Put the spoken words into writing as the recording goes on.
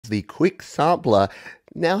The quick sampler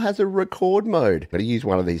now has a record mode. I'm going to use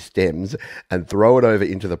one of these stems and throw it over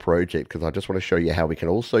into the project because I just want to show you how we can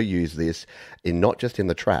also use this in not just in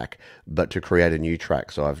the track, but to create a new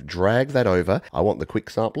track. So I've dragged that over. I want the quick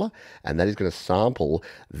sampler, and that is going to sample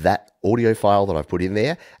that audio file that I've put in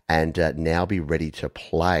there and now be ready to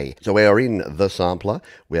play. So we are in the sampler.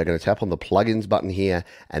 We are going to tap on the plugins button here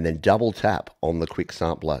and then double tap on the quick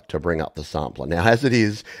sampler to bring up the sampler. Now, as it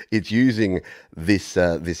is, it's using this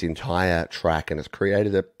this entire track, and it's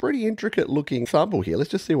created a pretty intricate looking sample here. Let's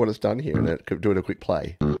just see what it's done here and do it a quick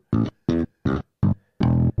play.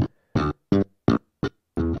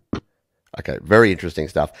 Okay, very interesting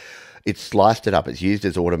stuff. It's sliced it up. It's used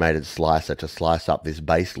as automated slicer to slice up this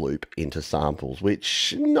bass loop into samples,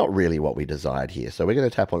 which not really what we desired here. So we're going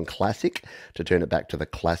to tap on classic to turn it back to the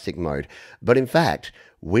classic mode. But in fact,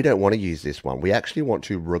 we don't want to use this one. We actually want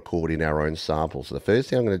to record in our own sample. So the first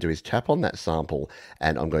thing I'm going to do is tap on that sample,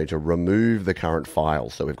 and I'm going to remove the current file.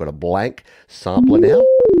 So we've got a blank sampler now.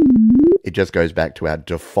 It just goes back to our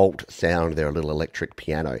default sound there, a little electric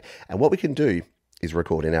piano. And what we can do is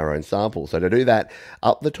record in our own sample. So to do that,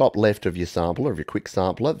 up the top left of your sampler, of your quick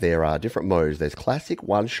sampler, there are different modes. There's classic,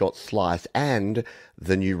 one-shot, slice, and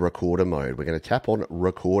the new recorder mode. We're going to tap on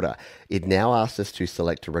recorder. It now asks us to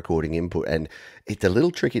select a recording input, and it's a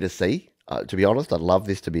little tricky to see. To be honest, I'd love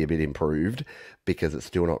this to be a bit improved because it's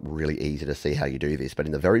still not really easy to see how you do this. But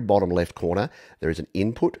in the very bottom left corner, there is an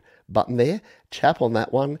input button there. Tap on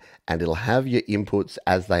that one and it'll have your inputs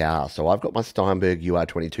as they are. So I've got my Steinberg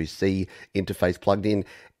UR22C interface plugged in.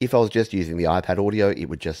 If I was just using the iPad audio, it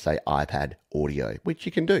would just say iPad audio, which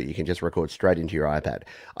you can do. You can just record straight into your iPad.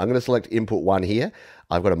 I'm going to select input 1 here.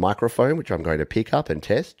 I've got a microphone, which I'm going to pick up and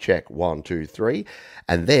test. Check 1, 2, 3.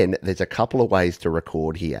 And then there's a couple of ways to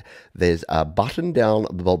record here. There's a button down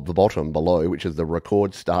the bottom below, which is the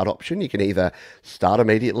record start option. You can either start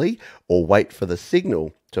immediately or wait for the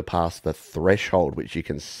signal to pass the threshold, which you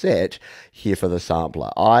can set here for the sampler.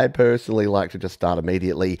 I personally like to just start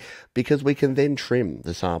immediately because we can then trim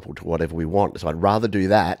the sample to whatever we want. So I'd rather do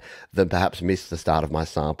that than perhaps miss the start of my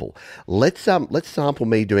sample. Let's sample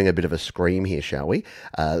me doing a bit of a scream here, shall we?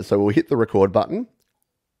 So we'll hit the record button.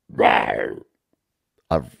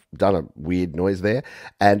 I've done a weird noise there,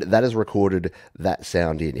 and that has recorded that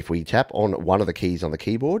sound in. If we tap on one of the keys on the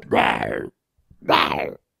keyboard, there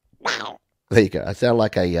you go. I sound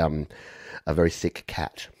like a very sick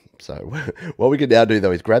cat. So what we can now do,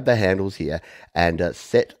 though, is grab the handles here and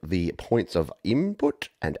set the points of input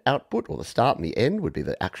and output, or the start and the end would be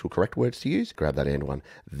the actual correct words to use. Grab that end one.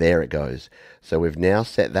 There it goes. So we've now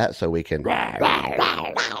set that so we can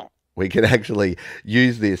actually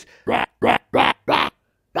use this.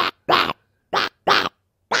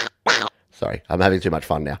 Sorry, I'm having too much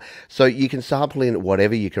fun now. So you can sample in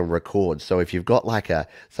whatever you can record. So if you've got like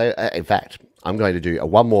in fact, I'm going to do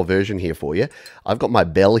one more version here for you. I've got my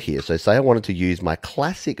bell here. So say I wanted to use my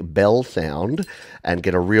classic bell sound and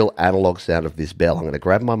get a real analog sound of this bell. I'm going to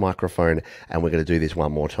grab my microphone and we're going to do this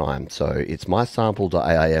one more time. So it's my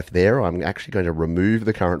sample.aif there. I'm actually going to remove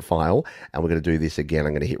the current file and we're going to do this again.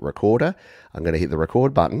 I'm going to hit recorder. I'm going to hit the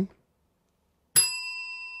record button.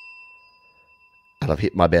 And I've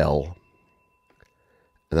hit my bell.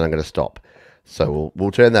 And then I'm going to stop. So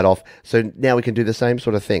we'll turn that off. So now we can do the same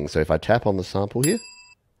sort of thing. So if I tap on the sample here,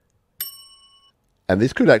 and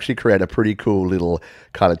this could actually create a pretty cool little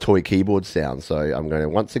kind of toy keyboard sound. So I'm going to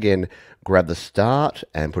once again grab the start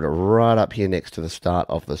and put it right up here next to the start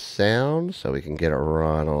of the sound so we can get it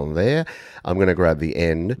right on there. I'm going to grab the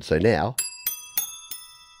end. So now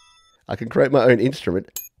I can create my own instrument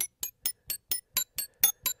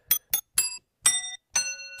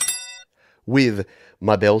with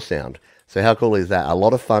my bell sound. So how cool is that? A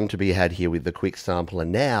lot of fun to be had here with the quick sampler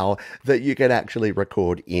now that you can actually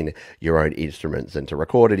record in your own instruments. And to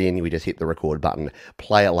record it in, we just hit the record button,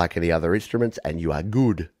 play it like any other instruments, and you are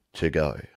good to go.